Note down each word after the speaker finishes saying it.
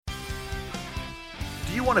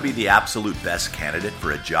Do you want to be the absolute best candidate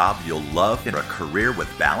for a job you'll love in a career with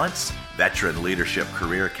balance? Veteran leadership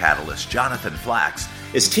career catalyst Jonathan Flax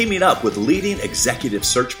is teaming up with leading executive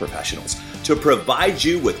search professionals to provide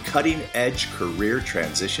you with cutting-edge career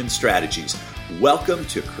transition strategies. Welcome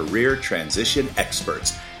to Career Transition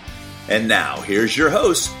Experts. And now, here's your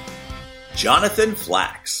host, Jonathan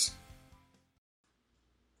Flax.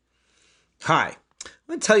 Hi.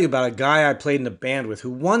 I'm going to tell you about a guy I played in a band with who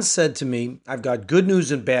once said to me, "I've got good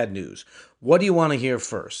news and bad news. What do you want to hear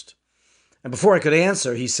first?" And before I could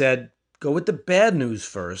answer, he said, "Go with the bad news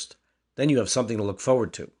first, then you have something to look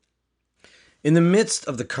forward to." In the midst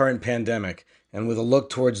of the current pandemic, and with a look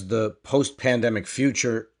towards the post-pandemic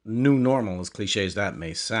future, new normal, as cliche as that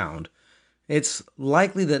may sound, it's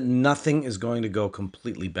likely that nothing is going to go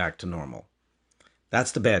completely back to normal.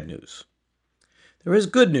 That's the bad news. There is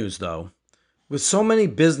good news, though. With so many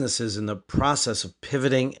businesses in the process of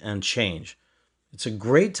pivoting and change, it's a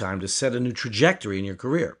great time to set a new trajectory in your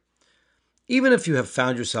career. Even if you have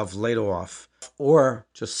found yourself laid off or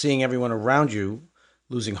just seeing everyone around you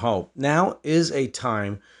losing hope, now is a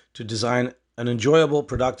time to design an enjoyable,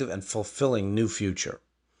 productive, and fulfilling new future.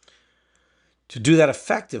 To do that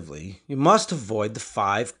effectively, you must avoid the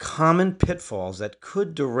 5 common pitfalls that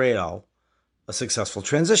could derail a successful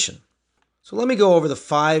transition. So let me go over the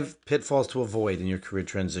 5 pitfalls to avoid in your career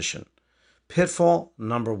transition. Pitfall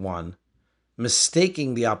number 1,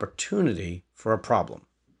 mistaking the opportunity for a problem.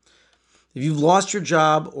 If you've lost your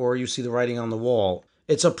job or you see the writing on the wall,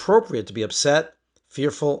 it's appropriate to be upset,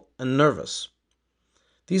 fearful, and nervous.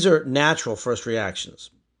 These are natural first reactions.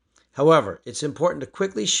 However, it's important to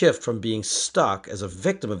quickly shift from being stuck as a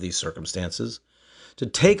victim of these circumstances to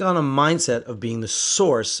take on a mindset of being the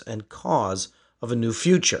source and cause of a new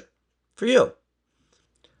future. For you,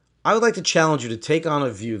 I would like to challenge you to take on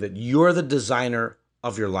a view that you're the designer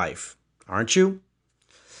of your life, aren't you?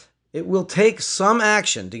 It will take some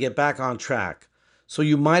action to get back on track, so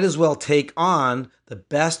you might as well take on the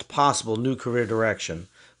best possible new career direction,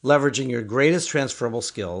 leveraging your greatest transferable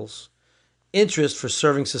skills, interest for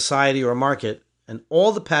serving society or a market, and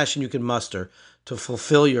all the passion you can muster to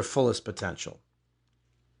fulfill your fullest potential.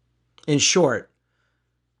 In short,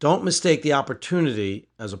 don't mistake the opportunity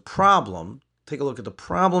as a problem. Take a look at the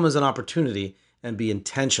problem as an opportunity and be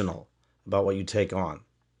intentional about what you take on.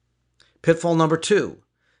 Pitfall number 2,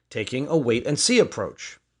 taking a wait-and-see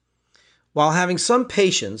approach. While having some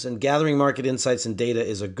patience and gathering market insights and data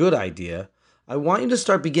is a good idea, I want you to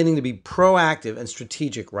start beginning to be proactive and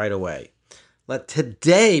strategic right away. Let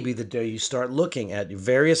today be the day you start looking at your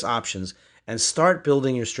various options and start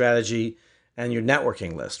building your strategy and your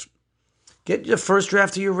networking list. Get your first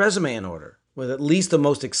draft of your resume in order, with at least the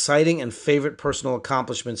most exciting and favorite personal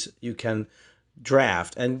accomplishments you can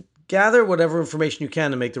draft, and gather whatever information you can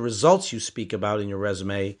to make the results you speak about in your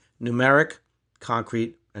resume numeric,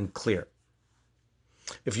 concrete, and clear.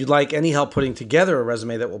 If you'd like any help putting together a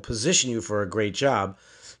resume that will position you for a great job,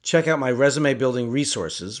 check out my resume building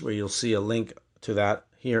resources, where you'll see a link to that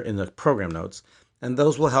here in the program notes, and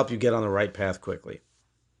those will help you get on the right path quickly.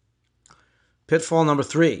 Pitfall number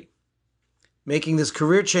 3, making this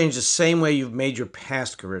career change the same way you've made your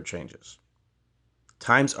past career changes.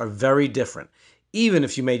 Times are very different, even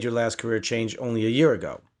if you made your last career change only a year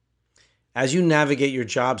ago. As you navigate your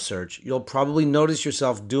job search, you'll probably notice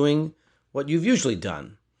yourself doing what you've usually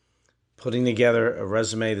done, putting together a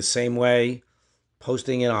resume the same way,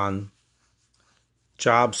 posting it on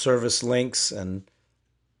job service links and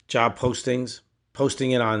job postings,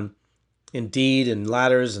 posting it on Indeed and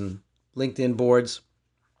Ladders and LinkedIn boards.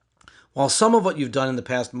 While some of what you've done in the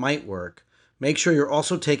past might work, make sure you're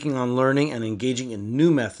also taking on learning and engaging in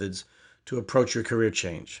new methods to approach your career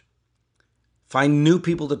change. Find new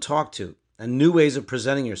people to talk to and new ways of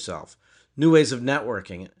presenting yourself, new ways of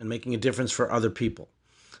networking and making a difference for other people.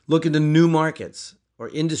 Look into new markets or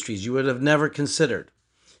industries you would have never considered.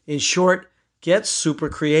 In short, get super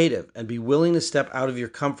creative and be willing to step out of your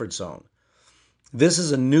comfort zone. This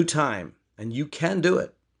is a new time, and you can do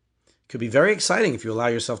it. It could be very exciting if you allow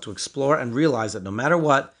yourself to explore and realize that no matter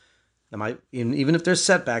what, even if there's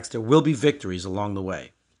setbacks, there will be victories along the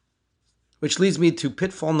way. Which leads me to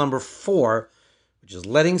pitfall number 4, which is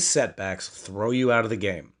letting setbacks throw you out of the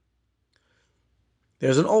game.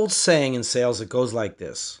 There's an old saying in sales that goes like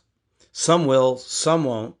this: some will, some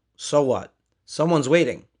won't, so what? Someone's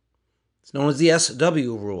waiting. It's known as the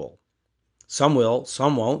SW rule. Some will,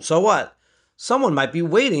 some won't, so what? Someone might be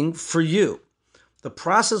waiting for you. The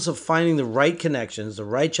process of finding the right connections, the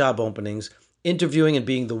right job openings, interviewing and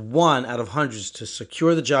being the one out of hundreds to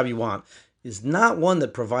secure the job you want is not one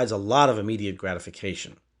that provides a lot of immediate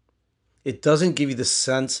gratification. It doesn't give you the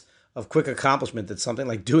sense of quick accomplishment that something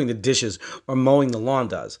like doing the dishes or mowing the lawn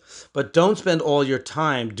does. But don't spend all your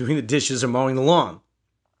time doing the dishes or mowing the lawn.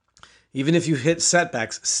 Even if you hit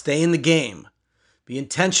setbacks, stay in the game. Be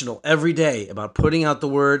intentional every day about putting out the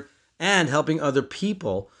word and helping other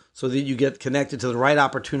people so that you get connected to the right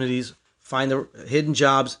opportunities, find the hidden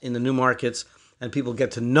jobs in the new markets, and people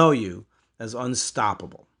get to know you as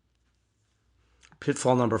unstoppable.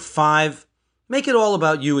 Pitfall number 5, make it all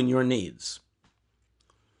about you and your needs.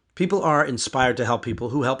 People are inspired to help people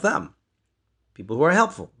who help them. People who are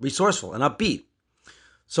helpful, resourceful, and upbeat.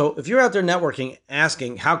 So if you're out there networking,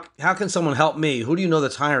 asking, how can someone help me? Who do you know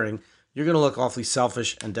that's hiring? You're going to look awfully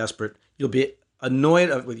selfish and desperate. You'll be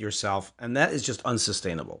annoyed with yourself, and that is just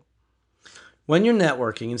unsustainable. When you're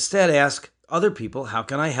networking, instead ask other people, how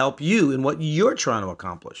can I help you in what you're trying to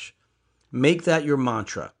accomplish? Make that your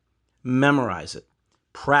mantra. Memorize it.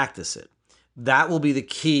 Practice it. That will be the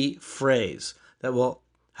key phrase that will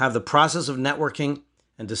have the process of networking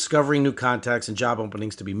and discovering new contacts and job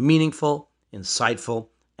openings to be meaningful, insightful,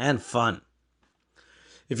 and fun.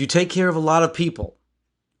 If you take care of a lot of people,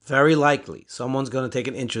 very likely someone's going to take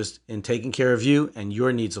an interest in taking care of you and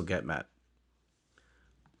your needs will get met.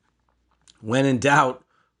 When in doubt,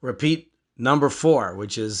 repeat number 4,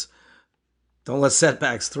 which is don't let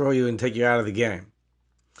setbacks throw you and take you out of the game.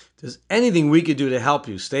 If there's anything we could do to help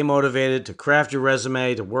you stay motivated, to craft your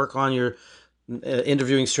resume, to work on your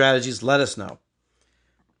interviewing strategies, let us know.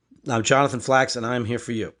 I'm Jonathan Flax, and I'm here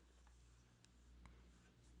for you.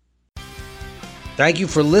 Thank you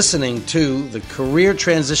for listening to the Career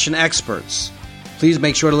Transition Experts. Please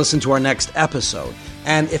make sure to listen to our next episode.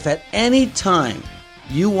 And if at any time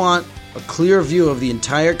you want a clear view of the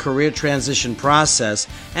entire career transition process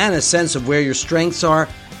and a sense of where your strengths are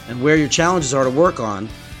and where your challenges are to work on,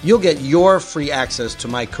 you'll get your free access to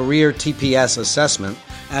my Career TPS assessment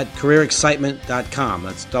at careerexcitement.com.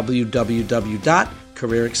 That's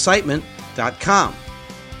www.careerexcitement.com.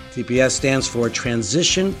 TPS stands for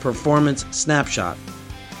Transition Performance Snapshot.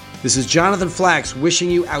 This is Jonathan Flax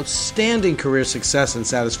wishing you outstanding career success and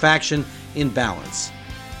satisfaction in balance.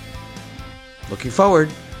 Looking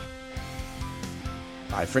forward.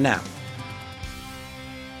 Bye for now.